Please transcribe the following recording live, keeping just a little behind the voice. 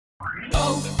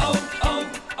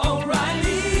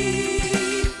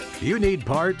O'Reilly. You need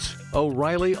parts?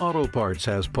 O'Reilly Auto Parts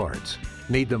has parts.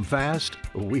 Need them fast?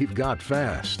 We've got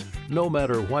fast. No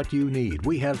matter what you need,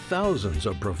 we have thousands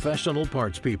of professional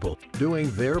parts people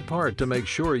doing their part to make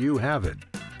sure you have it.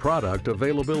 Product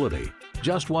availability.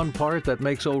 Just one part that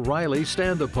makes O'Reilly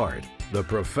stand apart. The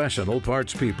professional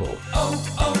parts people.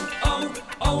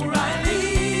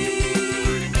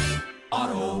 O'Reilly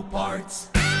Auto Parts.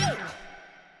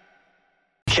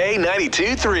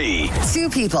 K92.3. Two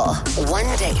people, one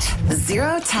date,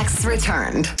 zero texts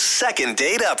returned. Second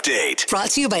date update. Brought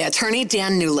to you by attorney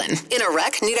Dan Newlin. In a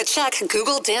wreck, need a check,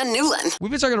 Google Dan Newlin.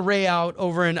 We've been talking to Ray out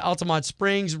over in Altamont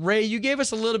Springs. Ray, you gave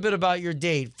us a little bit about your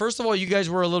date. First of all, you guys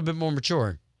were a little bit more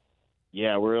mature.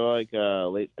 Yeah, we're like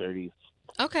late 30s.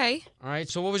 Okay. All right,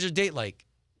 so what was your date like?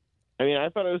 I mean, I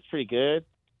thought it was pretty good.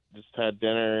 Just had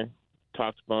dinner,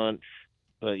 talked a bunch.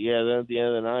 But yeah, then at the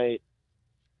end of the night,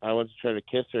 I went to try to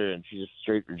kiss her, and she just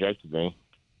straight rejected me.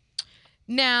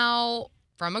 Now,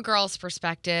 from a girl's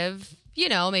perspective, you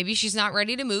know, maybe she's not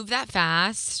ready to move that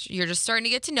fast. You're just starting to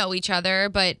get to know each other,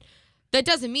 but that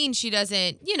doesn't mean she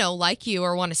doesn't, you know, like you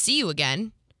or want to see you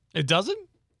again. It doesn't?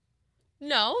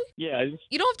 No, Yeah,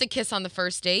 you don't have to kiss on the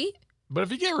first date. But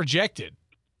if you get rejected,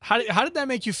 how did that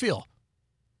make you feel?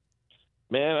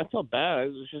 man, I felt bad.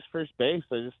 It was just first base.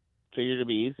 I just figured it'd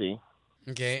be easy.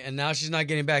 Okay, and now she's not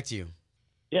getting back to you.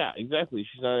 Yeah, exactly.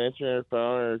 She's not answering her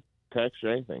phone or text or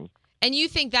anything. And you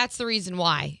think that's the reason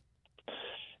why?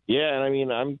 Yeah, and I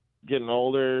mean, I'm getting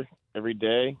older every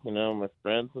day. You know, my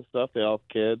friends and stuff, they all have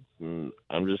kids, and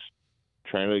I'm just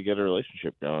trying to get a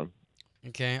relationship going.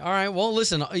 Okay, all right. Well,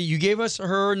 listen, you gave us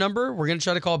her number. We're going to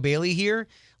try to call Bailey here.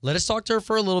 Let us talk to her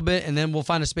for a little bit, and then we'll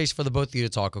find a space for the both of you to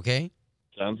talk, okay?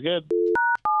 Sounds good.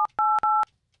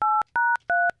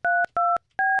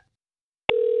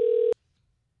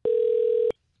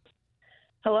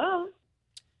 Hello,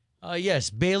 Yes,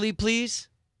 Bailey, please.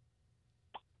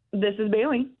 this is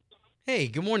Bailey. Hey,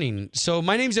 good morning. So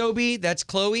my name's Obi. That's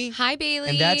Chloe. Hi, Bailey.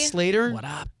 And that's Slater. What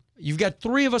up? You've got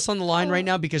three of us on the line right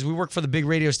now because we work for the big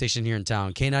radio station here in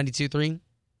town, K92.3,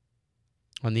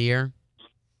 on the air.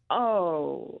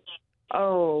 Oh,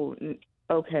 okay.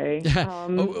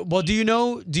 Oh, well, do you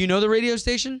know the radio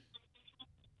station?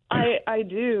 I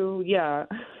do, yeah.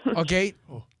 Okay.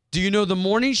 Do you know the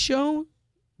morning show?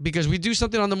 Because we do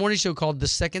something on the morning show called the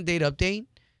Second Date Update.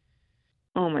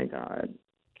 Oh my God.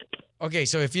 Okay,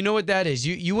 so if you know what that is,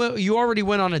 you already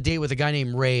went on a date with a guy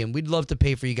named Ray, and we'd love to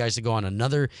pay for you guys to go on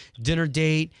another dinner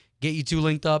date, get you two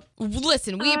linked up.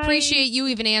 Listen, we appreciate you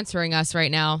even answering us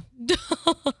right now.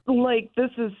 Like,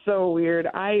 this is so weird.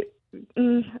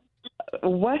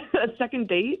 What, a second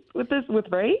date with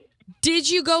Ray? Did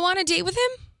you go on a date with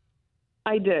him?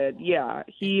 I did, yeah.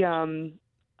 He,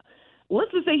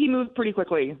 let's just say he moved pretty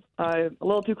quickly. A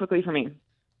little too quickly for me.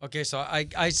 Okay, so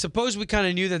I suppose we kind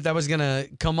of knew that was going to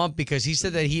come up because he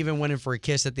said that he even went in for a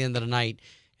kiss at the end of the night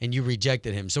and you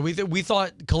rejected him. So we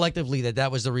thought collectively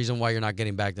that was the reason why you're not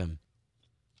getting back to him.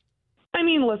 I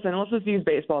mean, listen, let's just use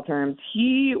baseball terms.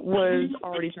 He was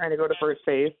already trying to go to first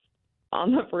base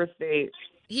on the first date.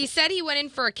 He said he went in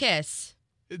for a kiss,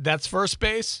 That's first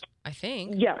base? I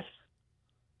think. Yes.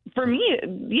 For me,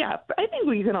 yeah, I think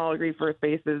we can all agree first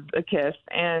base is a kiss.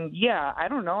 And yeah, I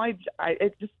don't know.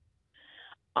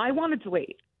 I wanted to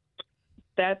wait.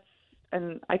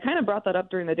 And I kind of brought that up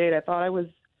during the date. I thought it was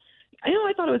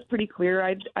pretty clear.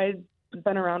 I'd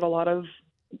been around a lot of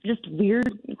just weird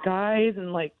guys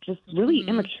and like just really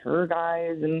immature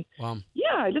guys. And Wow.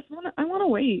 yeah, I want to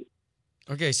wait.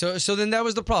 Okay, so then that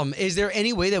was the problem. Is there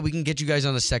any way that we can get you guys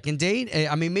on a second date?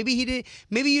 I mean, maybe you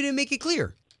didn't make it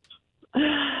clear.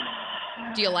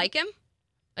 Do you like him?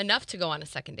 Enough to go on a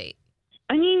second date.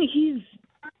 I mean, he's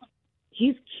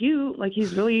cute. Like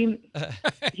he's really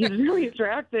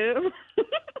attractive.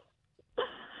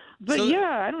 But So-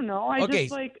 yeah, I don't know. Okay.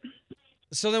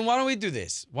 So then why don't we do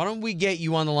this? Why don't we get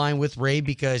you on the line with Ray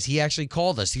because he actually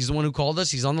called us. He's the one who called us.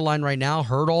 He's on the line right now,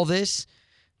 heard all this.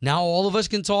 Now all of us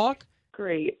can talk.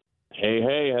 Great.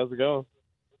 Hey, how's it going?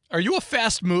 Are you a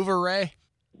fast mover, Ray?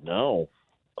 No.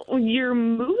 You're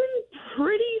moving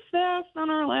pretty fast on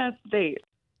our last date.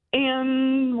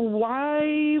 And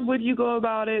why would you go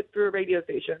about it through a radio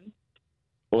station?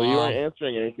 Well, you weren't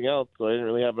answering anything else, so I didn't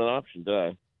really have an option, did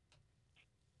I?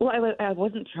 Well, I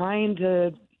wasn't trying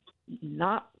to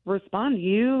not respond to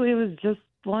you. It was just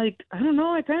like, I don't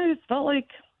know. I kind of just felt like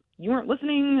you weren't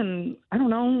listening, and I don't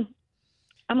know.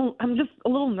 I'm just a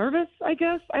little nervous, I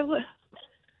guess.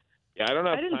 Yeah, I don't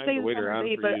have didn't time say to wait this on around the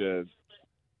date, for you to,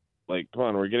 like, come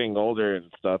on, we're getting older and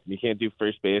stuff. You can't do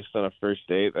first base on a first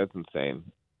date. That's insane.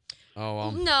 Oh,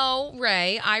 well. No,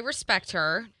 Ray, I respect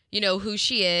her. who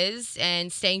she is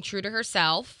and staying true to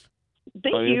herself.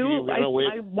 Thank Oh, you. yeah, we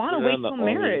I want to we're wait on the till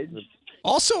only- marriage.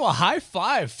 Also, a high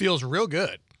five feels real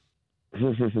good.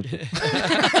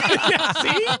 Yeah,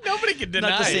 see? Nobody can deny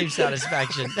Not the same it.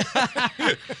 satisfaction.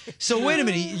 So wait a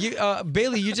minute,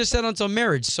 Bailey, you just said until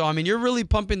marriage. So I mean, you're really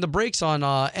pumping the brakes on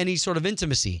any sort of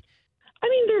intimacy. I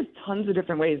mean, there's tons of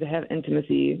different ways to have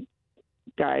intimacy,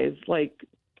 guys. Like,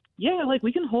 yeah, like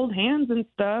we can hold hands and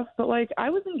stuff, but like I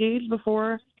was engaged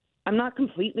before. I'm not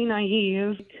completely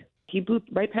naive. He blew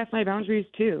right past my boundaries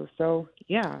too. So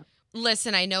yeah.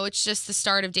 Listen, I know it's just the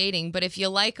start of dating, but if you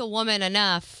like a woman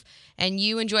enough and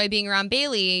you enjoy being around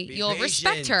Bailey, you'll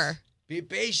respect her. Be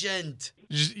patient.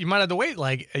 You might have to wait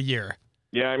like a year.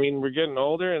 Yeah, I mean, we're getting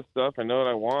older and stuff. I know what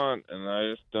I want, and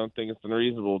I just don't think it's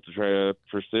unreasonable to try to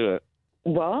pursue it.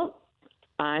 Well,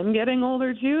 I'm getting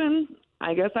older too, and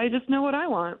I guess I just know what I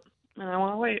want, and I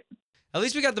want to wait. At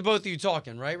least we got the both of you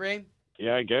talking, right, Ray?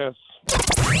 Yeah, I guess.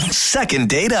 Second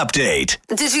date update.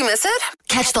 Did you miss it?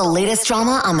 Catch the latest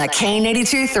drama on the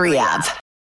K82 3 app.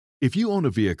 If you own a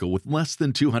vehicle with less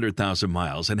than 200,000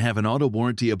 miles and have an auto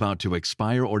warranty about to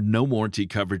expire or no warranty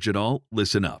coverage at all,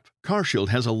 listen up. CarShield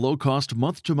has a low-cost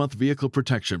month-to-month vehicle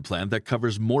protection plan that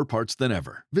covers more parts than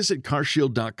ever. Visit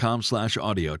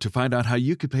carshield.com/audio to find out how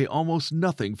you could pay almost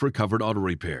nothing for covered auto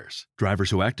repairs. Drivers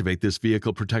who activate this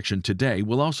vehicle protection today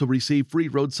will also receive free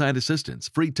roadside assistance,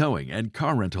 free towing, and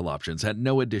car rental options at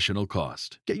no additional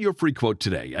cost. Get your free quote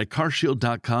today at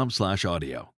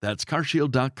carshield.com/audio. That's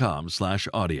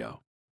carshield.com/audio.